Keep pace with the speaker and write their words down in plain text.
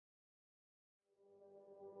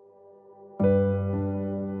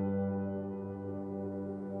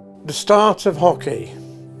The start of hockey.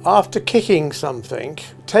 After kicking something,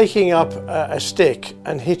 taking up a stick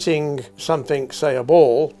and hitting something, say a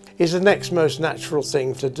ball, is the next most natural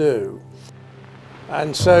thing to do.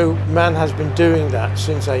 And so man has been doing that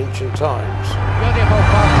since ancient times. Beautiful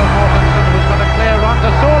pass from Mortensen, who's got a clear run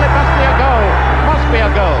to Saul. It must be a goal. Must be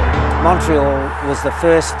a goal. Montreal was the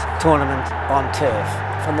first tournament on turf.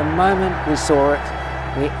 From the moment we saw it,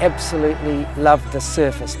 we absolutely loved the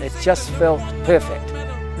surface. It just felt perfect.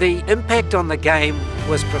 The impact on the game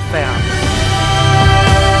was profound.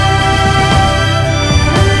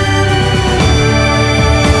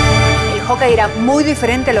 El hockey era muy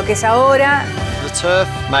diferente a lo que es ahora. The turf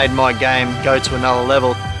made my game go to another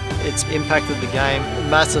level. It's impacted the game a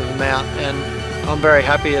massive amount, and I'm very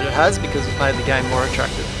happy that it has because it's made the game more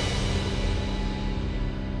attractive.